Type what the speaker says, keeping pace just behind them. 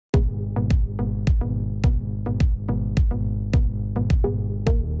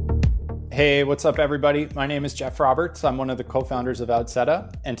Hey, what's up everybody? My name is Jeff Roberts. I'm one of the co-founders of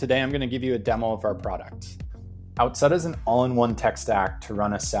Outseta, and today I'm going to give you a demo of our product. Outseta is an all-in-one tech stack to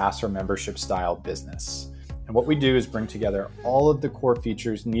run a SaaS or membership style business. And what we do is bring together all of the core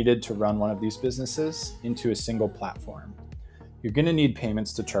features needed to run one of these businesses into a single platform. You're going to need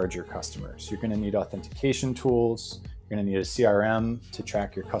payments to charge your customers. You're going to need authentication tools. You're going to need a CRM to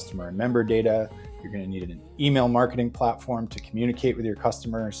track your customer and member data. You're going to need an email marketing platform to communicate with your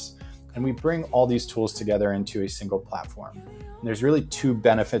customers. And we bring all these tools together into a single platform. And there's really two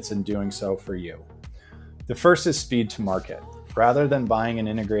benefits in doing so for you. The first is speed to market. Rather than buying and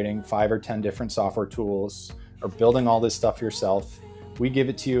integrating 5 or 10 different software tools or building all this stuff yourself, we give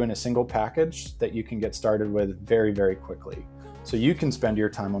it to you in a single package that you can get started with very, very quickly. So you can spend your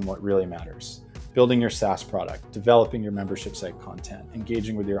time on what really matters: building your SaaS product, developing your membership site content,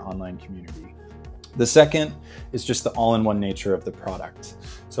 engaging with your online community. The second is just the all-in-one nature of the product.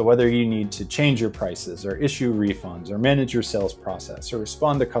 So whether you need to change your prices or issue refunds or manage your sales process or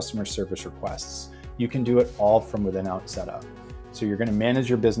respond to customer service requests, you can do it all from within Outseta. So you're going to manage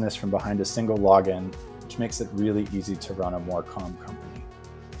your business from behind a single login, which makes it really easy to run a more calm company.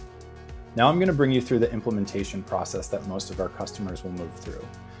 Now I'm going to bring you through the implementation process that most of our customers will move through.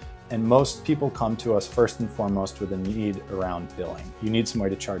 And most people come to us first and foremost with a need around billing. You need some way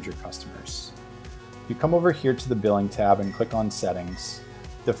to charge your customers. You come over here to the billing tab and click on settings.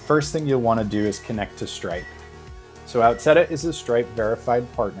 The first thing you'll want to do is connect to Stripe. So Outseta is a Stripe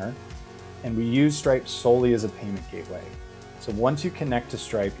verified partner, and we use Stripe solely as a payment gateway. So once you connect to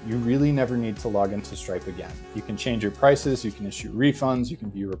Stripe, you really never need to log into Stripe again. You can change your prices, you can issue refunds, you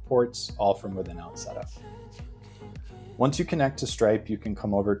can view reports, all from within Outseta. Once you connect to Stripe, you can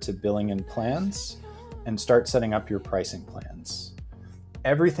come over to Billing and Plans and start setting up your pricing plans.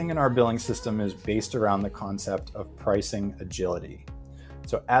 Everything in our billing system is based around the concept of pricing agility.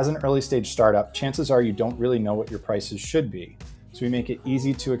 So as an early stage startup, chances are you don't really know what your prices should be. So we make it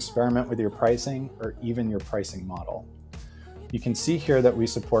easy to experiment with your pricing or even your pricing model. You can see here that we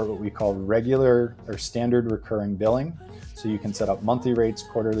support what we call regular or standard recurring billing. So you can set up monthly rates,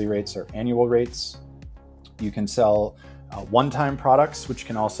 quarterly rates, or annual rates. You can sell one-time products, which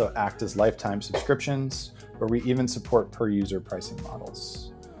can also act as lifetime subscriptions, or we even support per user pricing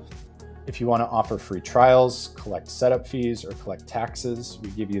models. If you want to offer free trials, collect setup fees, or collect taxes, we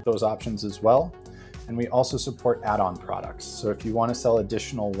give you those options as well. And we also support add-on products. So if you want to sell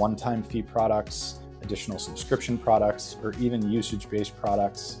additional one-time fee products, additional subscription products, or even usage-based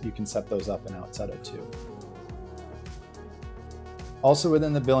products, you can set those up in Outseta too. Also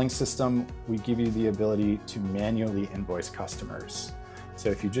within the billing system, we give you the ability to manually invoice customers. So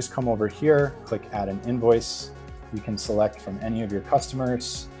if you just come over here, click Add an Invoice, you can select from any of your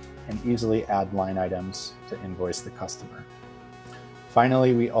customers and easily add line items to invoice the customer.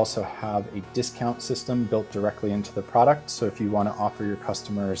 Finally, we also have a discount system built directly into the product. So if you want to offer your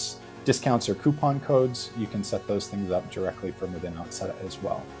customers discounts or coupon codes, you can set those things up directly from within Outseta as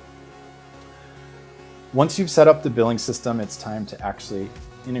well. Once you've set up the billing system, it's time to actually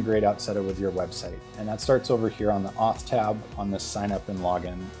integrate Outseta with your website. And that starts over here on the Auth tab on the Sign Up and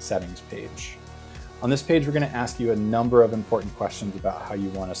Login settings page. On this page, we're going to ask you a number of important questions about how you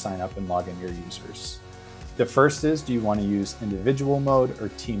want to sign up and log in your users. The first is, do you want to use individual mode or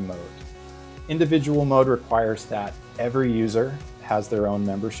team mode? Individual mode requires that every user has their own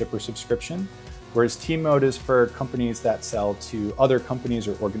membership or subscription, whereas team mode is for companies that sell to other companies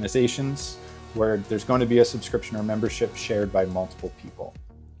or organizations where there's going to be a subscription or membership shared by multiple people.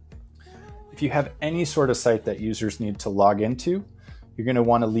 If you have any sort of site that users need to log into, you're going to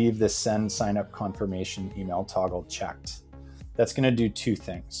want to leave this send sign up confirmation email toggle checked. That's going to do two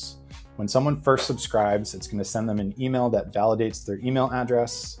things. When someone first subscribes, it's going to send them an email that validates their email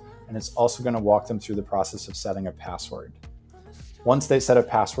address, and it's also going to walk them through the process of setting a password. Once they set a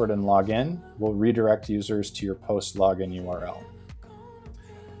password and log in, we'll redirect users to your post login URL.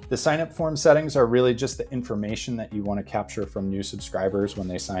 The sign-up form settings are really just the information that you want to capture from new subscribers when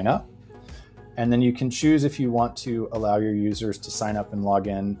they sign up. And then you can choose if you want to allow your users to sign up and log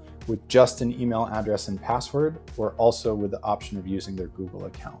in with just an email address and password, or also with the option of using their Google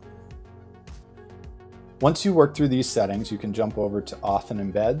account. Once you work through these settings, you can jump over to Auth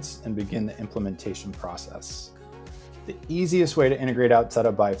and Embeds and begin the implementation process. The easiest way to integrate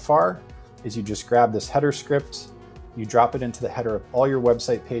Outseta by far is you just grab this header script, you drop it into the header of all your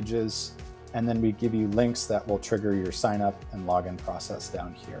website pages, and then we give you links that will trigger your sign up and login process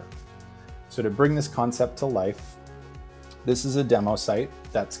down here. So to bring this concept to life, this is a demo site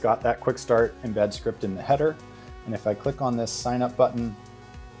that's got that quick start embed script in the header. And if I click on this sign up button,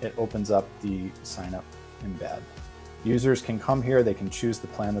 it opens up the sign up embed. Users can come here, they can choose the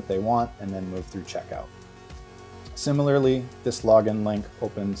plan that they want, and then move through checkout. Similarly, this login link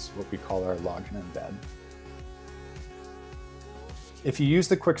opens what we call our login embed. If you use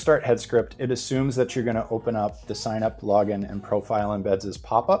the Quick Start head script, it assumes that you're going to open up the sign up, login, and profile embeds as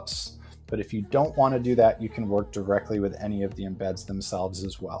pop-ups. But if you don't want to do that, you can work directly with any of the embeds themselves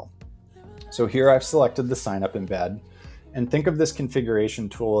as well. So here I've selected the sign up embed, and think of this configuration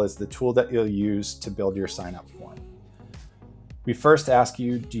tool as the tool that you'll use to build your sign up form. We first ask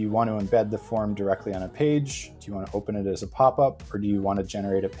you, do you want to embed the form directly on a page? Do you want to open it as a pop-up, or do you want to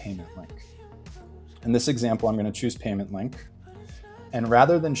generate a payment link? In this example, I'm going to choose payment link. And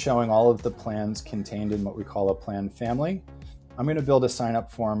rather than showing all of the plans contained in what we call a plan family, I'm going to build a sign-up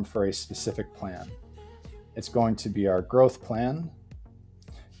form for a specific plan. It's going to be our growth plan,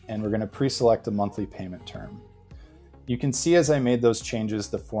 and we're going to pre-select a monthly payment term. You can see as I made those changes,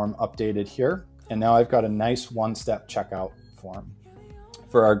 the form updated here, and now I've got a nice one-step checkout form.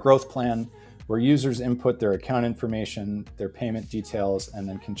 For our growth plan, where users input their account information, their payment details, and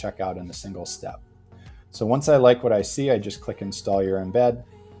then can check out in a single step. So once I like what I see, I just click Install Your Embed,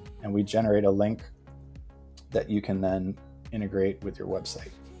 and we generate a link that you can then integrate with your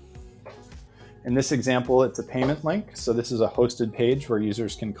website. In this example, it's a payment link. So this is a hosted page where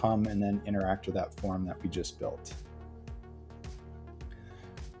users can come and then interact with that form that we just built.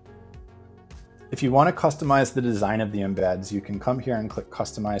 If you want to customize the design of the embeds, you can come here and click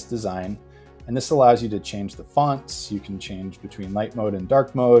Customize Design. And this allows you to change the fonts. You can change between light mode and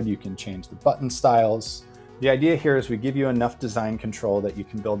dark mode. You can change the button styles. The idea here is we give you enough design control that you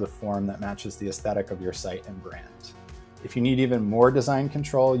can build a form that matches the aesthetic of your site and brand. If you need even more design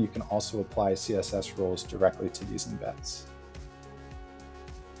control, you can also apply CSS rules directly to these embeds.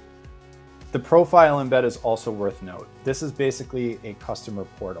 The profile embed is also worth note. This is basically a customer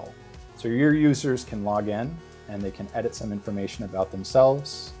portal. So your users can log in and they can edit some information about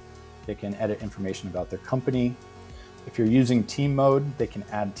themselves. They can edit information about their company. If you're using team mode, they can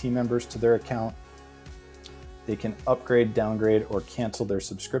add team members to their account. They can upgrade, downgrade, or cancel their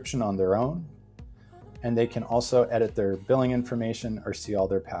subscription on their own. And they can also edit their billing information or see all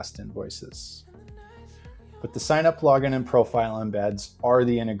their past invoices. But the sign up, login, and profile embeds are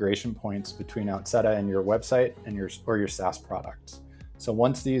the integration points between Outseta and your website and your SaaS product. So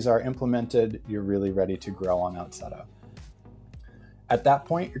once these are implemented, you're really ready to grow on Outseta. At that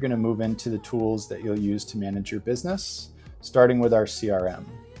point, you're going to move into the tools that you'll use to manage your business, starting with our CRM.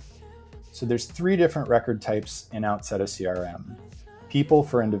 So there's 3 different record types in Outseta CRM. People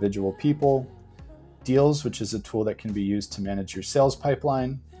for individual people, Deals, which is a tool that can be used to manage your sales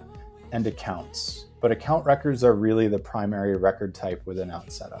pipeline, and accounts. But account records are really the primary record type within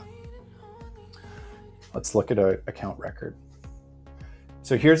Outseta. Let's look at an account record.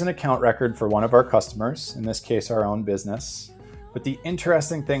 So here's an account record for one of our customers, in this case, our own business. But the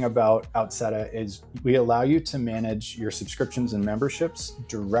interesting thing about Outseta is we allow you to manage your subscriptions and memberships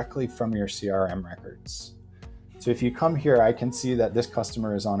directly from your CRM records. So if you come here, I can see that this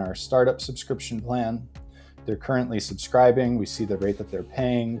customer is on our startup subscription plan. They're currently subscribing. We see the rate that they're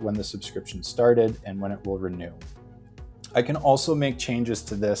paying, when the subscription started, and when it will renew. I can also make changes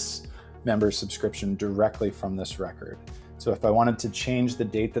to this member subscription directly from this record. So if I wanted to change the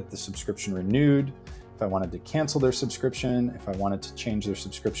date that the subscription renewed, if I wanted to cancel their subscription, if I wanted to change their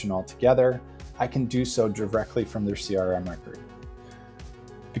subscription altogether, I can do so directly from their CRM record.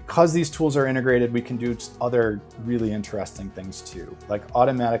 Because these tools are integrated, we can do other really interesting things too, like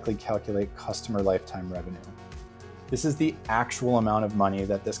automatically calculate customer lifetime revenue. This is the actual amount of money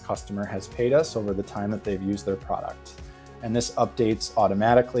that this customer has paid us over the time that they've used their product. And this updates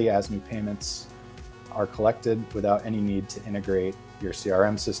automatically as new payments are collected without any need to integrate your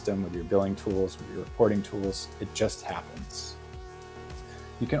CRM system with your billing tools, with your reporting tools. It just happens.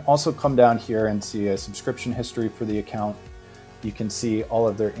 You can also come down here and see a subscription history for the account. You can see all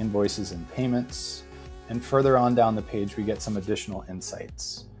of their invoices and payments. And further on down the page, we get some additional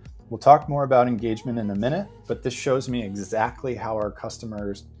insights. We'll talk more about engagement in a minute, but this shows me exactly how our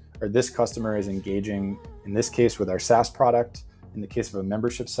customers, or this customer, is engaging, in this case with our SaaS product. In the case of a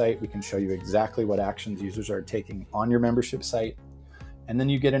membership site, we can show you exactly what actions users are taking on your membership site. And then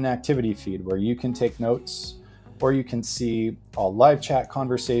you get an activity feed where you can take notes, or you can see all live chat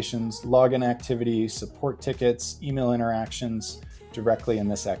conversations, login activity, support tickets, email interactions directly in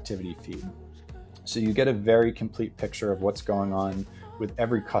this activity feed. So you get a very complete picture of what's going on with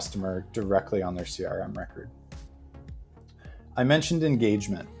every customer directly on their CRM record. I mentioned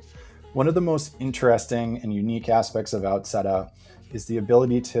engagement. One of the most interesting and unique aspects of Outseta is the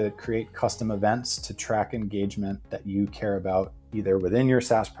ability to create custom events to track engagement that you care about, either within your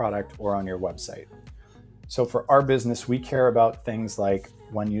SaaS product or on your website. So for our business, we care about things like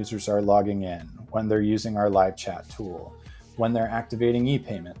when users are logging in, when they're using our live chat tool, when they're activating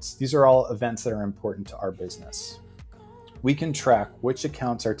e-payments. These are all events that are important to our business. We can track which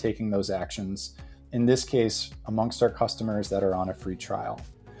accounts are taking those actions, in this case, amongst our customers that are on a free trial.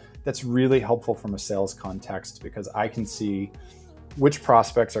 That's really helpful from a sales context because I can see which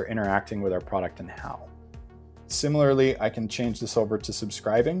prospects are interacting with our product and how. Similarly, I can change this over to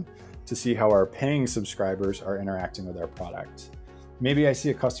subscribing to see how our paying subscribers are interacting with our product. Maybe I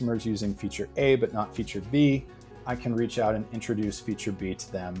see a customer is using feature A but not feature B. I can reach out and introduce feature B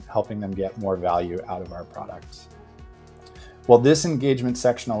to them, helping them get more value out of our product. While this engagement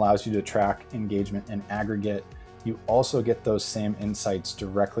section allows you to track engagement in aggregate, you also get those same insights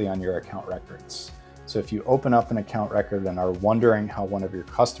directly on your account records. So if you open up an account record and are wondering how one of your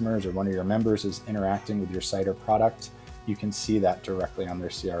customers or one of your members is interacting with your site or product, you can see that directly on their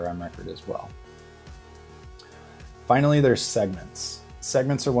CRM record as well. Finally, there's segments.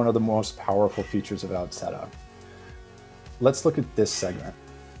 Segments are one of the most powerful features of Outseta. Let's look at this segment.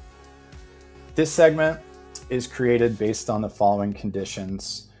 This segment is created based on the following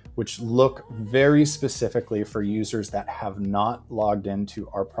conditions, which look very specifically for users that have not logged into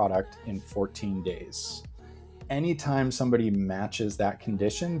our product in 14 days. Anytime somebody matches that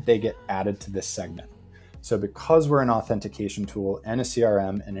condition, they get added to this segment. So because we're an authentication tool and a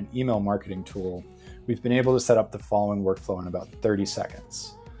CRM and an email marketing tool, we've been able to set up the following workflow in about 30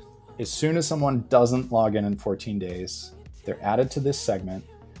 seconds. As soon as someone doesn't log in 14 days, they're added to this segment,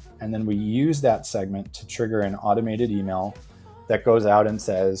 and then we use that segment to trigger an automated email that goes out and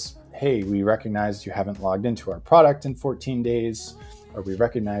says, hey, we recognized you haven't logged into our product in 14 days, or we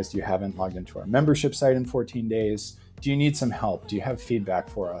recognized you haven't logged into our membership site in 14 days. Do you need some help? Do you have feedback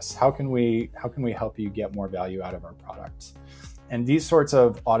for us? How can we help you get more value out of our product? And these sorts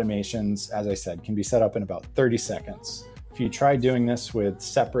of automations, as I said, can be set up in about 30 seconds. If you try doing this with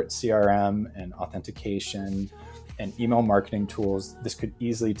separate CRM and authentication and email marketing tools, this could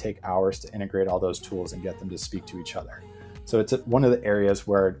easily take hours to integrate all those tools and get them to speak to each other. So it's one of the areas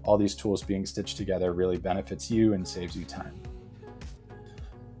where all these tools being stitched together really benefits you and saves you time.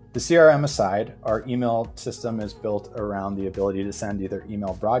 The CRM aside, our email system is built around the ability to send either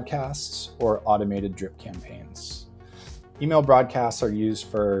email broadcasts or automated drip campaigns. Email broadcasts are used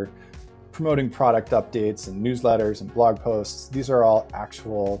for promoting product updates and newsletters and blog posts. These are all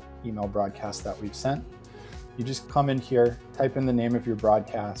actual email broadcasts that we've sent. You just come in here, type in the name of your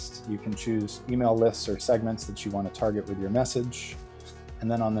broadcast. You can choose email lists or segments that you want to target with your message. And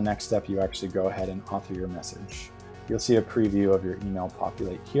then on the next step, you actually go ahead and author your message. You'll see a preview of your email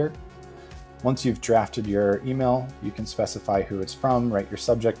populate here. Once you've drafted your email, you can specify who it's from, write your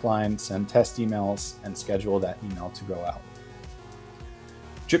subject line, send test emails, and schedule that email to go out.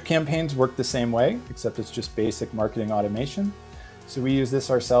 Drip campaigns work the same way, except it's just basic marketing automation. So we use this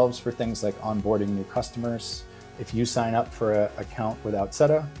ourselves for things like onboarding new customers. If you sign up for an account with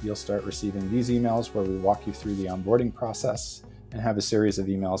Outseta, you'll start receiving these emails where we walk you through the onboarding process and have a series of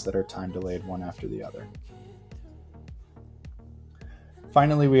emails that are time delayed one after the other.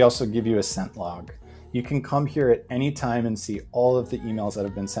 Finally, we also give you a sent log. You can come here at any time and see all of the emails that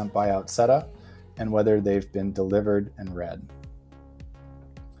have been sent by Outseta and whether they've been delivered and read.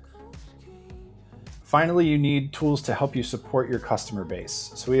 Finally, you need tools to help you support your customer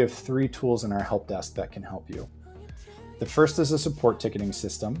base. So we have 3 tools in our help desk that can help you. The first is a support ticketing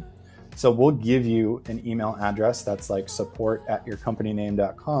system. So we'll give you an email address that's like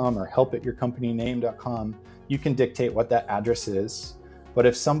support@yourcompanyname.com or help@yourcompanyname.com. You can dictate what that address is. But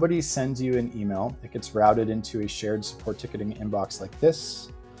if somebody sends you an email, it gets routed into a shared support ticketing inbox like this.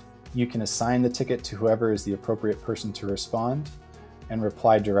 You can assign the ticket to whoever is the appropriate person to respond and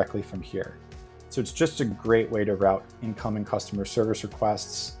reply directly from here. So it's just a great way to route incoming customer service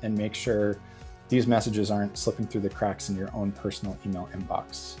requests and make sure these messages aren't slipping through the cracks in your own personal email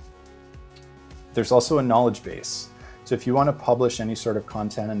inbox. There's also a knowledge base. So if you want to publish any sort of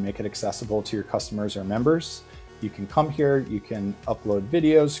content and make it accessible to your customers or members, you can come here, you can upload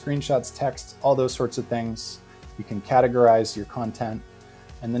videos, screenshots, text, all those sorts of things. You can categorize your content,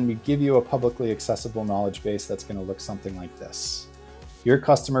 and then we give you a publicly accessible knowledge base that's going to look something like this. Your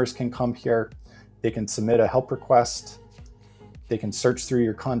customers can come here, they can submit a help request, they can search through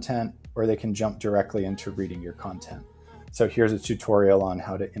your content, or they can jump directly into reading your content. So here's a tutorial on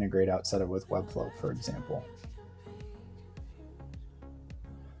how to integrate Outseta with Webflow, for example.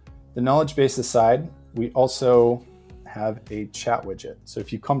 The knowledge base aside, we also have a chat widget. So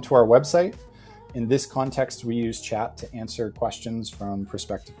if you come to our website, in this context, we use chat to answer questions from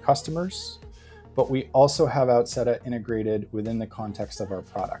prospective customers, but we also have Outseta integrated within the context of our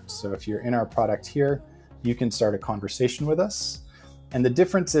product. So if you're in our product here, you can start a conversation with us. And the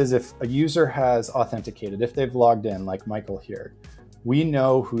difference is if a user has authenticated, if they've logged in, like Michael here, we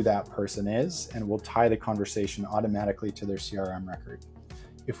know who that person is and we'll tie the conversation automatically to their CRM record.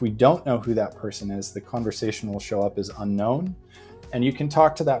 If we don't know who that person is, the conversation will show up as unknown, and you can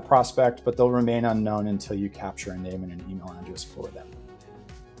talk to that prospect, but they'll remain unknown until you capture a name and an email address for them.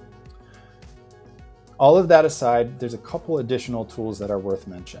 All of that aside, there's a couple additional tools that are worth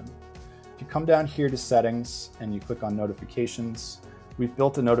mentioning. If you come down here to settings and you click on notifications, we've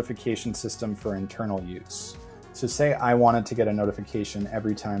built a notification system for internal use. So say I wanted to get a notification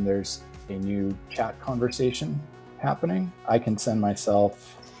every time there's a new chat conversation happening, I can send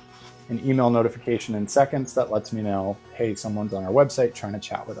myself an email notification in seconds that lets me know, hey, someone's on our website trying to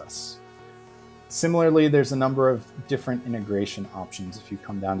chat with us. Similarly, there's a number of different integration options if you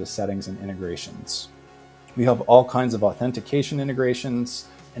come down to settings and integrations. We have all kinds of authentication integrations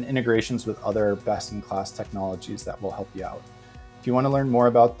and integrations with other best-in-class technologies that will help you out. If you want to learn more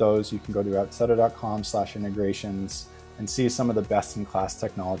about those, you can go to outseta.com/integrations and see some of the best-in-class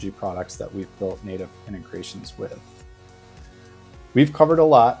technology products that we've built native integrations with. We've covered a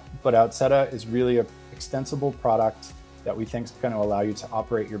lot, but Outseta is really an extensible product that we think is going to allow you to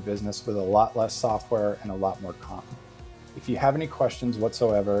operate your business with a lot less software and a lot more calm. If you have any questions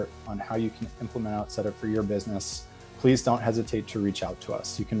whatsoever on how you can implement Outseta for your business, please don't hesitate to reach out to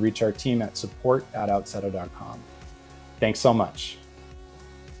us. You can reach our team at support@outseta.com. Thanks so much.